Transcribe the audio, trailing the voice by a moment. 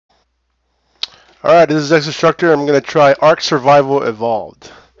Alright, this is Xdestructor. I'm going to try ARK Survival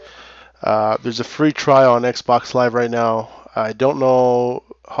Evolved. There's a free trial on Xbox Live right now. I don't know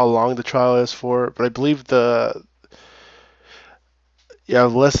how long the trial is for, but I believe less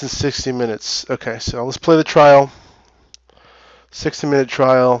than 60 minutes. Okay, so let's play the trial. 60-minute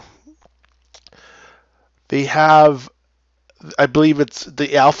trial. They have, I believe it's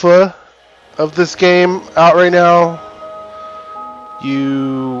the alpha of this game out right now.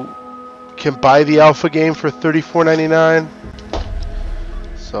 You can buy the alpha game for $34.99.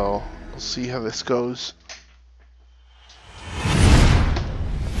 So we'll see how this goes.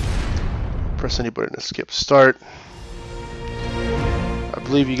 Press any button to skip start. I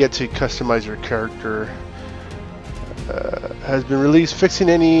believe you get to customize your character. Has been released, fixing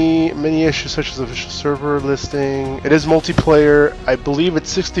many issues such as official server listing. It is multiplayer. I believe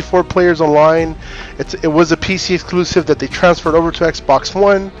it's 64 players online. It was a PC exclusive that they transferred over to Xbox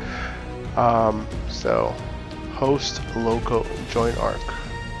One. So host loco, join ARK.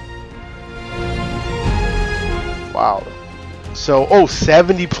 Wow. So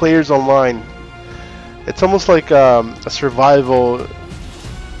 70 players online. It's almost like a survival.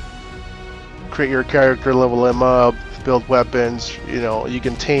 Create your character, level them up, build weapons. You know, you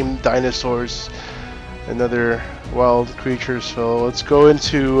can tame dinosaurs and other wild creatures. So let's go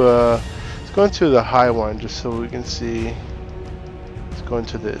into the high one just so we can see. Let's go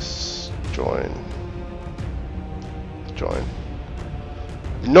into this. Join.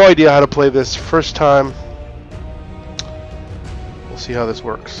 No idea how to play this. First time. We'll see how this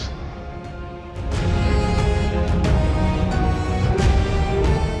works.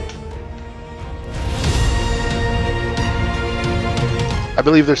 I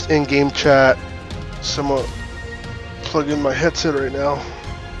believe there's in-game chat. So I'm gonna plug in my headset right now.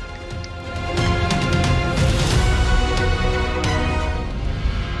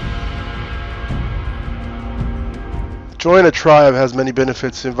 Join a tribe has many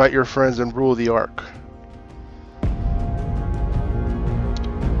benefits. Invite your friends and rule the ARK.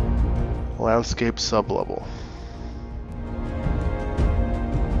 Landscape sublevel.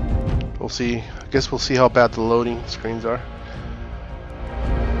 We'll see. I guess we'll see how bad the loading screens are.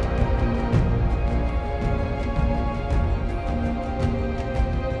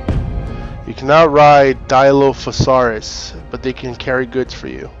 You cannot ride Dilophosaurus, but they can carry goods for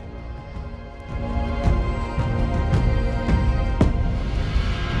you.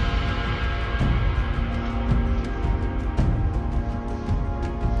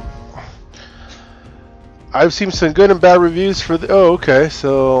 I've seen some good and bad reviews for the. Oh, okay.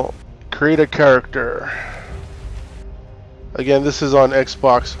 So, create a character. Again, this is on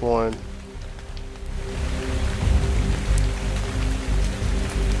Xbox One.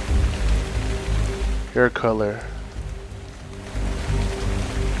 Hair color.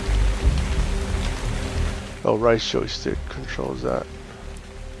 Oh, right joystick controls that.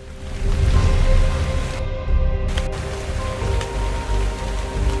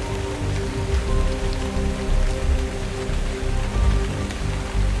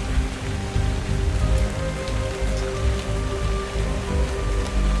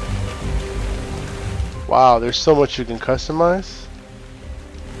 Wow, there's so much you can customize.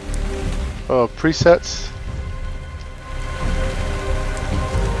 Oh, presets.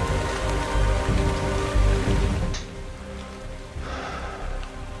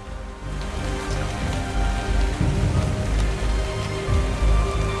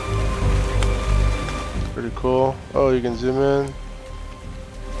 Pretty cool. Oh, you can zoom in.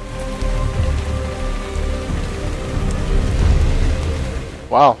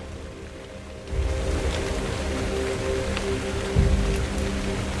 Wow.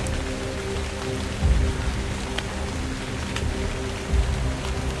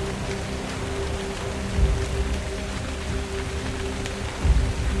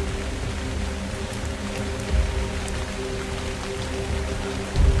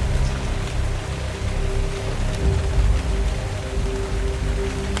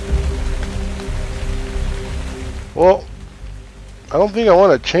 Well, I don't think I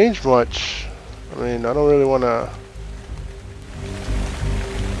want to change much. I mean, I don't really want to.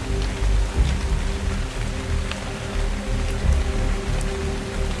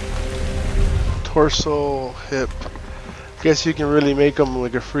 Torso, hip. Guess you can really make them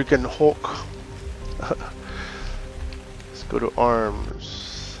like a freaking Hulk. Let's go to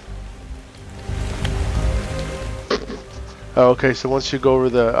arms. Oh, okay, so once you go over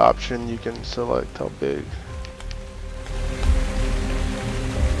the option, you can select how big.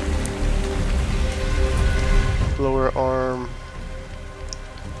 Lower arm.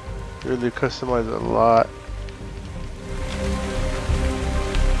 Really customize a lot.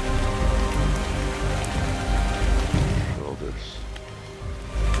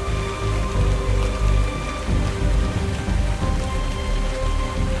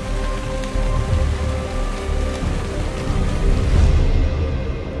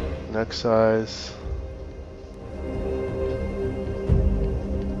 Neck size.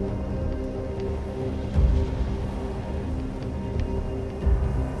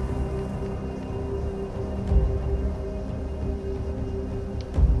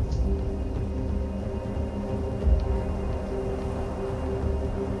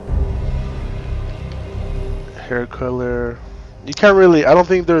 Hair color. You can't really, I don't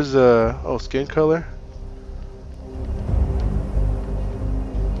think there's a, oh, skin color.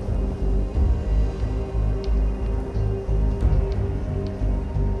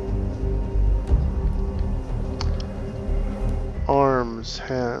 Arms,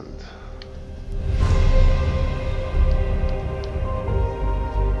 hand.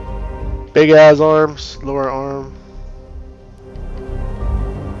 Big ass arms, lower arm.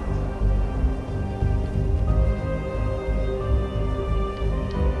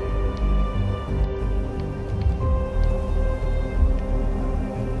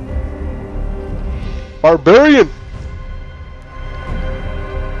 Barbarian!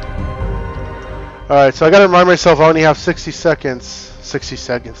 Alright, so I gotta remind myself I only have 60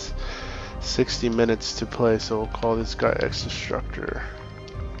 minutes to play, so we'll call this guy Xdestructor.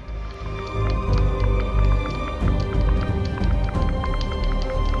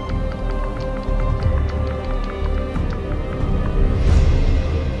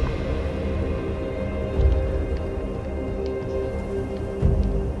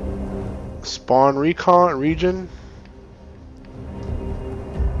 Spawn recon region.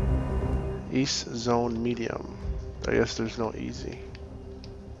 East zone medium. I guess there's no easy.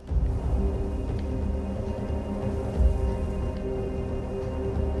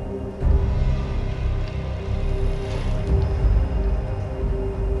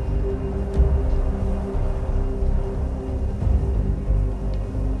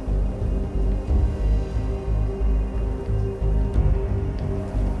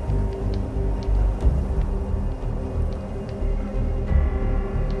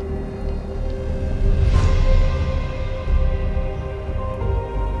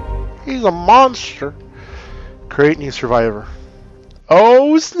 He's a monster. Create new survivor.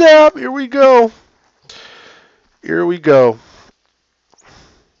 Oh snap! Here we go. Here we go.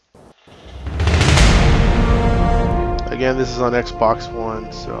 Again, this is on Xbox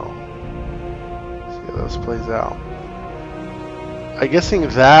One, so see how this plays out. I'm guessing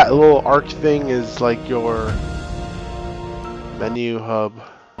that little ARK thing is like your menu hub.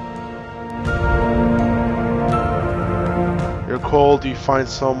 You're cold, you find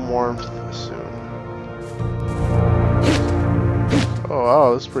some warmth soon. Oh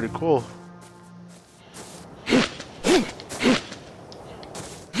wow, that's pretty cool.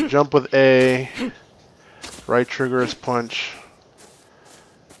 Jump with A. Right trigger is punch.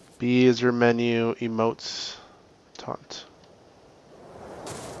 B is your menu. Emotes. Taunt.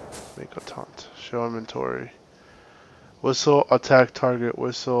 Make a taunt. Show inventory. Whistle, attack target.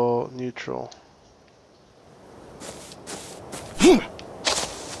 Whistle, neutral.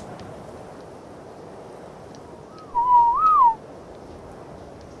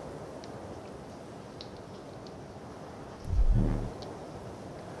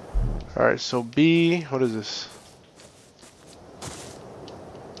 Alright, so B, what is this?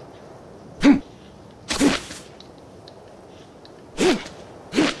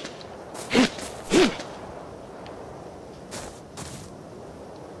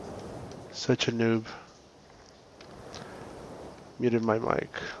 Such a noob. Muted my mic.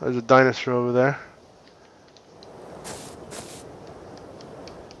 There's a dinosaur over there.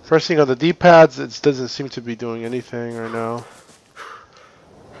 Pressing on the D-pads, it doesn't seem to be doing anything right now.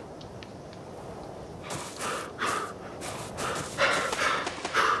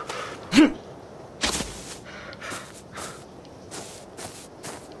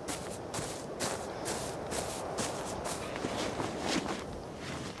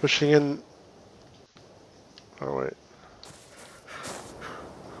 Pushing in. Oh wait.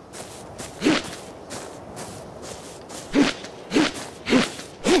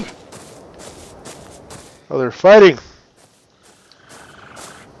 Oh, they're fighting.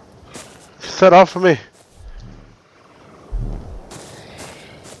 Set off of me.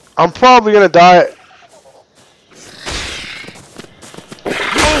 I'm probably gonna die. Oh,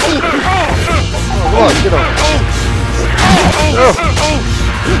 come on, get on.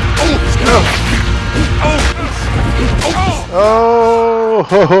 Oh,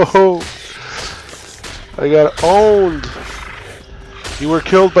 ho, ho, ho. I got owned. You were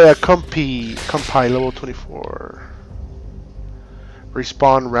killed by a compy level 24.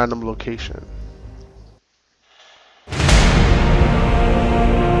 Respawn random location.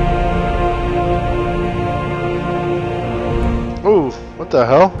 Ooh, what the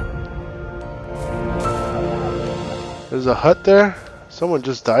hell? There's a hut there. Someone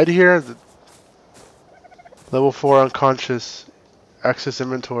just died here. Level 4 unconscious. Access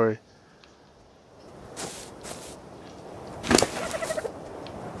inventory.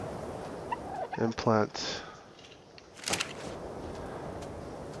 Implant.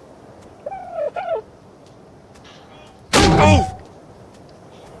 Oh!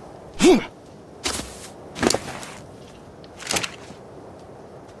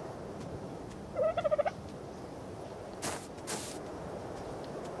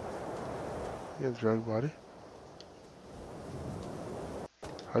 You have drag a body?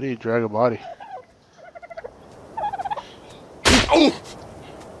 How do you drag a body? Oh!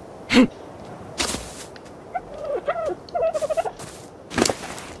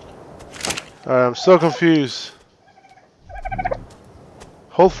 I'm so confused.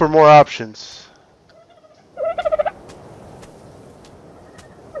 Hold for more options.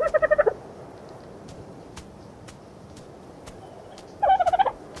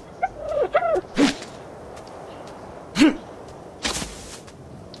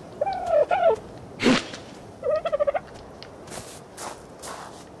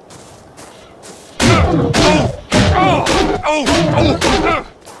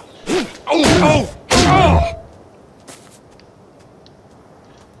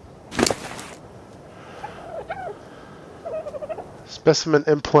 Specimen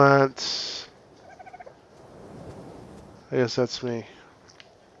implants. I guess that's me.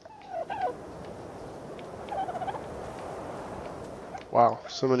 Wow,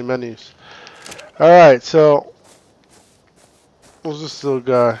 so many menus. Alright, so what's this little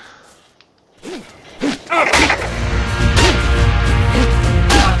guy?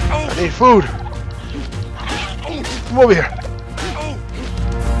 I need food! Come over here!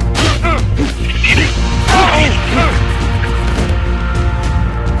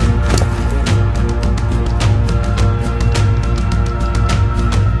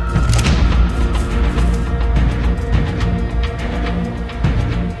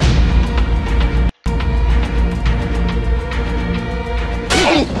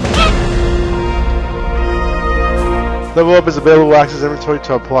 Level up is available access inventory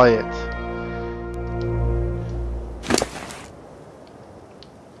to apply it.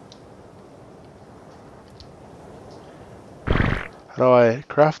 How do I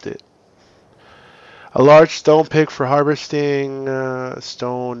craft it? A large stone pick for harvesting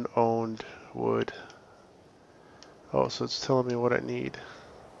stone owned wood. Oh, so it's telling me what I need.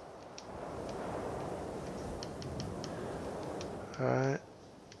 Alright.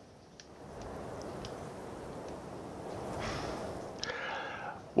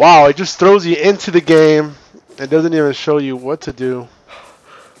 Wow, it just throws you into the game. It doesn't even show you what to do.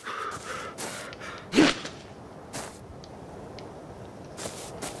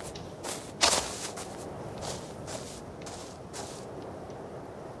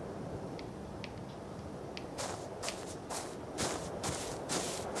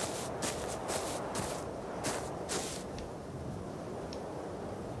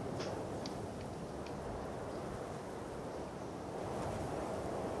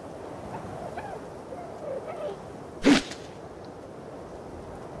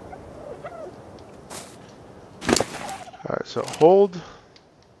 Alright, so hold.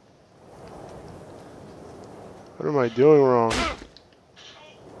 What am I doing wrong?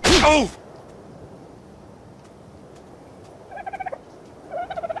 Oh!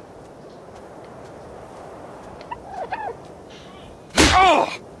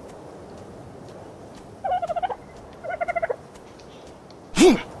 Oh!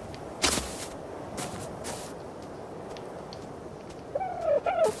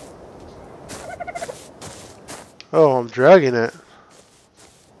 Oh, I'm dragging it.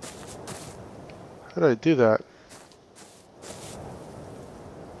 How did I do that?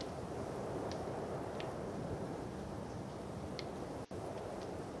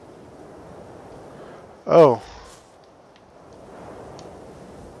 Oh.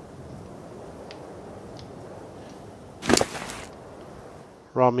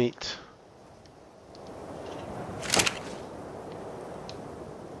 Raw meat.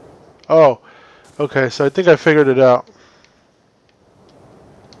 Oh. Okay, so I think I figured it out. You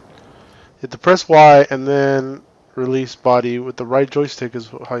have to press Y and then release body with the right joystick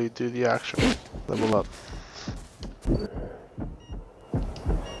is how you do the action. Level up.